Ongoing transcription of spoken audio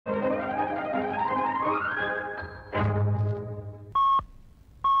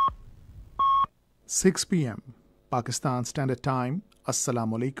6 p.m. Pakistan Standard Time.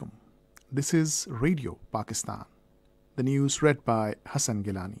 Assalamu alaikum. This is Radio Pakistan. The news read by Hassan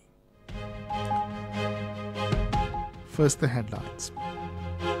Gilani. First, the headlines.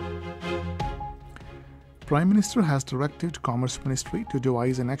 Prime Minister has directed Commerce Ministry to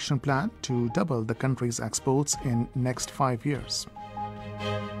devise an action plan to double the country's exports in next 5 years.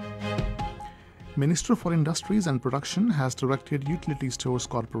 Minister for Industries and Production has directed Utility Stores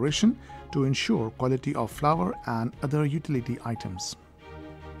Corporation to ensure quality of flour and other utility items.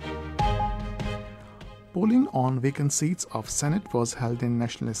 Polling on vacant seats of Senate was held in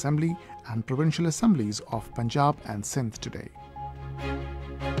National Assembly and Provincial Assemblies of Punjab and Sindh today.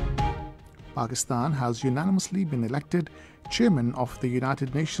 Pakistan has unanimously been elected Chairman of the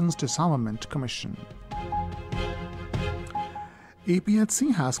United Nations Disarmament Commission.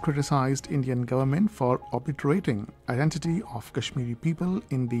 APHC has criticized Indian government for obliterating identity of Kashmiri people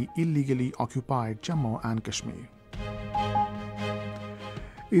in the illegally occupied Jammu and Kashmir.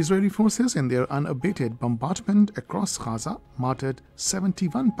 Israeli forces in their unabated bombardment across Gaza martyred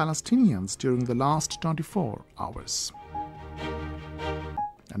 71 Palestinians during the last 24 hours.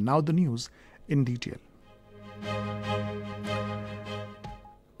 And now the news in detail.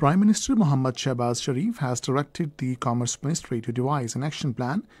 Prime Minister Mohammad Shehbaz Sharif has directed the Commerce Ministry to devise an action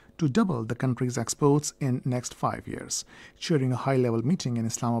plan to double the country's exports in next 5 years. During a high-level meeting in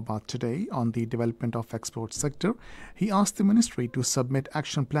Islamabad today on the development of export sector, he asked the ministry to submit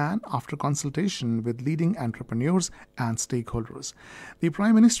action plan after consultation with leading entrepreneurs and stakeholders. The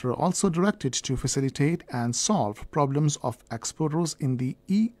Prime Minister also directed to facilitate and solve problems of exporters in the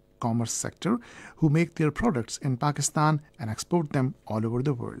commerce sector who make their products in Pakistan and export them all over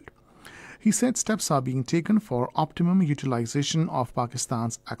the world. He said steps are being taken for optimum utilization of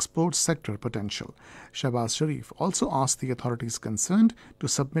Pakistan's export sector potential. Shehbaz Sharif also asked the authorities concerned to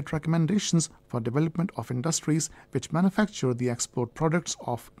submit recommendations for development of industries which manufacture the export products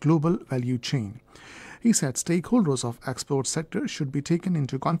of global value chain. He said stakeholders of export sector should be taken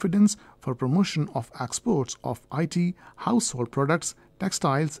into confidence for promotion of exports of IT, household products,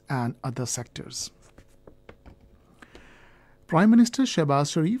 textiles and other sectors. Prime Minister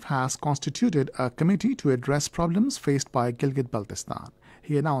Shehbaz Sharif has constituted a committee to address problems faced by Gilgit-Baltistan.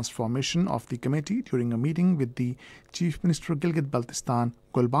 He announced formation of the committee during a meeting with the Chief Minister Gilgit-Baltistan,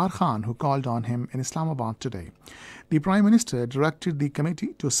 Gulbar Khan, who called on him in Islamabad today. The Prime Minister directed the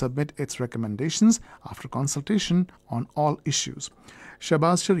committee to submit its recommendations after consultation on all issues.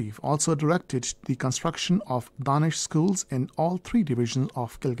 Shehbaz Sharif also directed the construction of Danish schools in all 3 divisions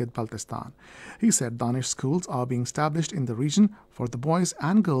of Gilgit-Baltistan. He said Danish schools are being established in the region for the boys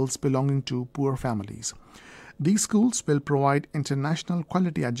and girls belonging to poor families. These schools will provide international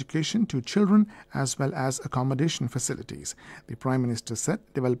quality education to children as well as accommodation facilities. The Prime Minister said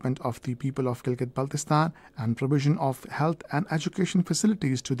development of the people of Gilgit-Baltistan and provision of health and education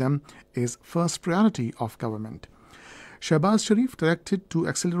facilities to them is first priority of government. Shehbaz Sharif directed to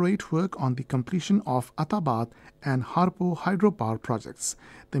accelerate work on the completion of Atabad and Harpo hydropower projects.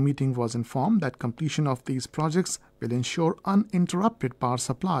 The meeting was informed that completion of these projects will ensure uninterrupted power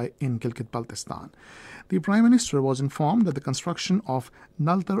supply in Gilgit-Baltistan. The Prime Minister was informed that the construction of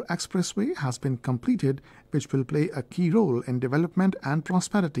Naltar Expressway has been completed, which will play a key role in development and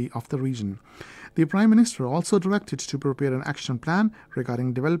prosperity of the region. The Prime Minister also directed to prepare an action plan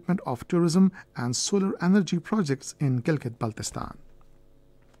regarding development of tourism and solar energy projects in Gilgit-Baltistan.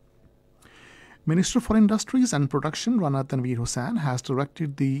 Minister for Industries and Production Rana Tanveer Hussain has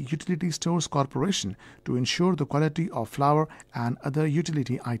directed the Utility Stores Corporation to ensure the quality of flour and other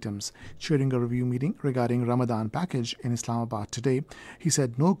utility items. During a review meeting regarding Ramadan package in Islamabad today, he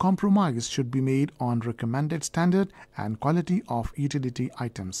said no compromise should be made on recommended standard and quality of utility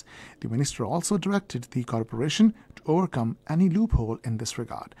items. The minister also directed the corporation to overcome any loophole in this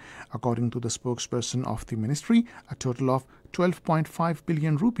regard. According to the spokesperson of the ministry, a total of 12.5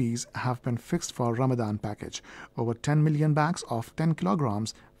 billion rupees have been fixed for Ramadan package. Over 10 million bags of 10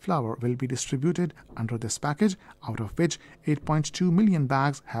 kilograms flour will be distributed under this package, out of which 8.2 million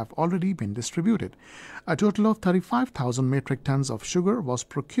bags have already been distributed. A total of 35,000 metric tons of sugar was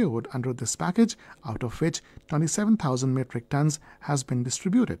procured under this package, out of which 27,000 metric tons has been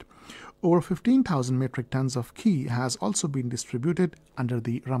distributed. Over 15,000 metric tons of ghee has also been distributed under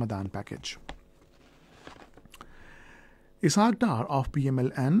the Ramadan package. Ishaq Dar of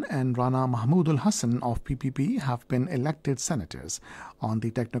PMLN and Rana Mahmoodul Hassan of PPP have been elected senators. On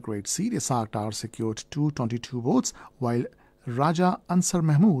the technocrat seat, Ishaq Dar secured 222 votes, while Raja Ansar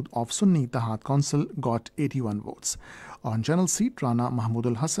Mahmood of Sunni Ittihad Council got 81 votes. On general seat, Rana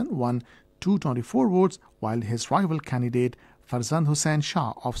Mahmoodul Hassan won 224 votes, while his rival candidate Farzand Hussain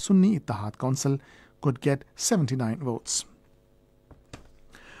Shah of Sunni Ittihad Council could get 79 votes.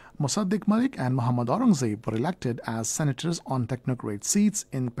 Musaddiq Malik and Muhammad Aurangzeb were elected as senators on technocrat seats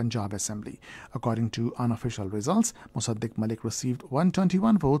in Punjab Assembly. According to unofficial results, Musaddiq Malik received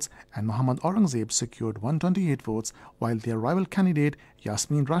 121 votes and Muhammad Aurangzeb secured 128 votes, while their rival candidate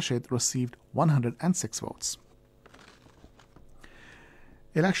Yasmin Rashid received 106 votes.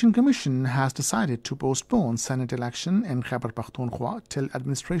 Election Commission has decided to postpone Senate election in Khyber Pakhtunkhwa till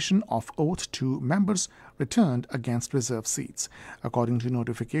administration of oath to members returned against reserve seats. According to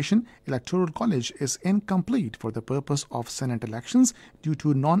notification, Electoral College is incomplete for the purpose of Senate elections due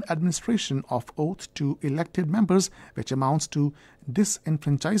to non-administration of oath to elected members, which amounts to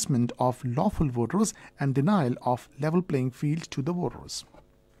disenfranchisement of lawful voters and denial of level playing field to the voters.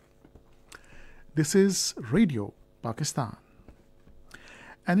 This is Radio Pakistan.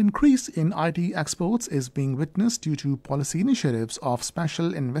 An increase in IT exports is being witnessed due to policy initiatives of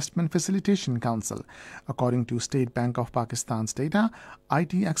Special Investment Facilitation Council. According to State Bank of Pakistan's data,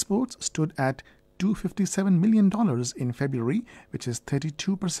 IT exports stood at $257 million in February, which is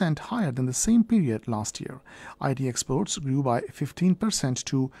 32% higher than the same period last year. IT exports grew by 15%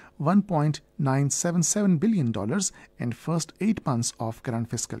 to $1.977 billion in first 8 months of current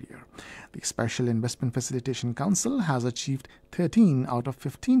fiscal year. The Special Investment Facilitation Council has achieved 13 out of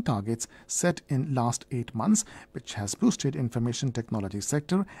 15 targets set in last 8 months, which has boosted information technology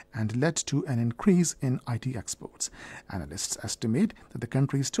sector and led to an increase in IT exports. Analysts estimate that the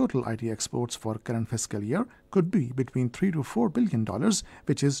country's total IT exports for current fiscal year could be between $3 to $4 billion,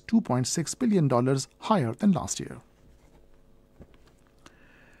 which is $2.6 billion higher than last year.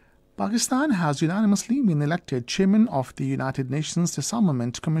 Pakistan has unanimously been elected chairman of the United Nations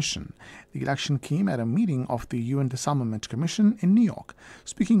Disarmament Commission. The election came at a meeting of the UN Disarmament Commission in New York.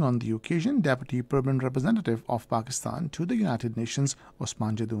 Speaking on the occasion, Deputy Permanent Representative of Pakistan to the United Nations,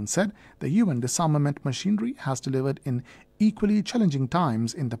 Osman Jadoon, said the UN disarmament machinery has delivered in equally challenging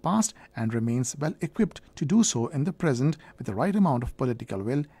times in the past and remains well equipped to do so in the present with the right amount of political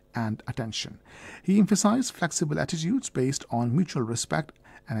will and attention. He emphasized flexible attitudes based on mutual respect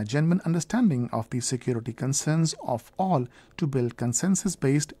and a genuine understanding of the security concerns of all to build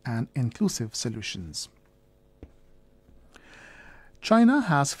consensus-based and inclusive solutions. China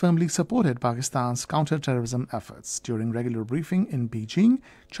has firmly supported Pakistan's counter-terrorism efforts. During regular briefing in Beijing,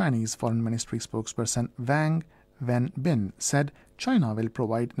 Chinese Foreign Ministry spokesperson Wang Wenbin said China will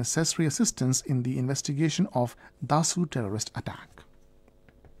provide necessary assistance in the investigation of Dasu terrorist attack.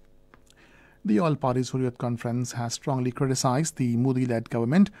 The All Parties Hurriyat Conference has strongly criticized the Modi-led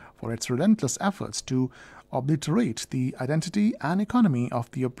government for its relentless efforts to obliterate the identity and economy of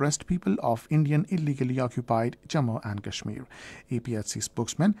the oppressed people of Indian illegally occupied Jammu and Kashmir. APHC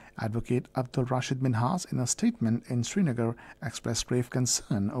spokesman Advocate Abdul Rashid Minhas, in a statement in Srinagar, expressed grave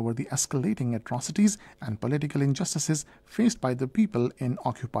concern over the escalating atrocities and political injustices faced by the people in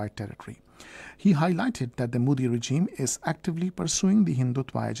occupied territory. He highlighted that the Modi regime is actively pursuing the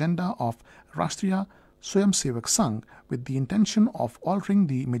Hindutva agenda of Rashtriya Swayamsevak Sangh with the intention of altering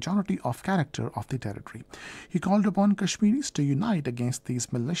the majority of character of the territory. He called upon Kashmiris to unite against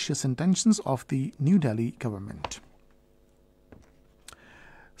these malicious intentions of the New Delhi government.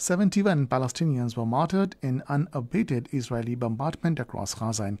 71 Palestinians were martyred in unabated Israeli bombardment across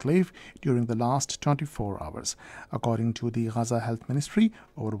Gaza enclave during the last 24 hours. According to the Gaza Health Ministry,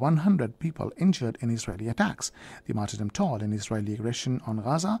 over 100 people injured in Israeli attacks. The martyrdom toll in Israeli aggression on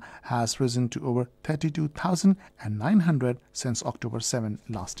Gaza has risen to over 32,900 since October 7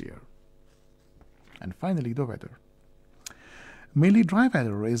 last year. And finally, the weather. Mainly dry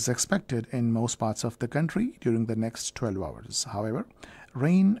weather is expected in most parts of the country during the next 12 hours. However,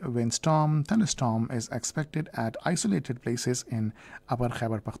 rain, windstorm, thunderstorm is expected at isolated places in Upper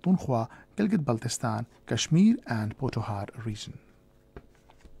Khyber Pakhtunkhwa, Gilgit-Baltistan, Kashmir and Potohar region.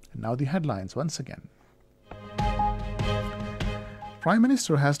 And now the headlines once again. Prime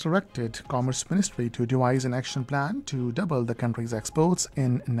Minister has directed Commerce Ministry to devise an action plan to double the country's exports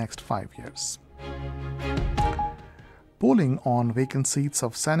in next 5 years. Polling on vacant seats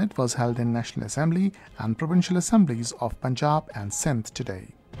of Senate was held in National Assembly and Provincial Assemblies of Punjab and Sindh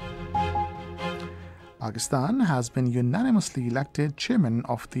today. Pakistan has been unanimously elected chairman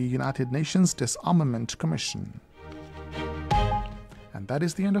of the United Nations Disarmament Commission. And that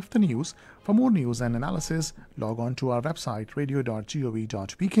is the end of the news. For more news and analysis, log on to our website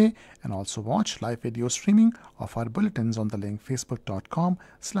radio.gov.pk and also watch live video streaming of our bulletins on the link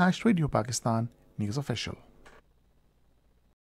facebook.com/Radio Pakistan News Official.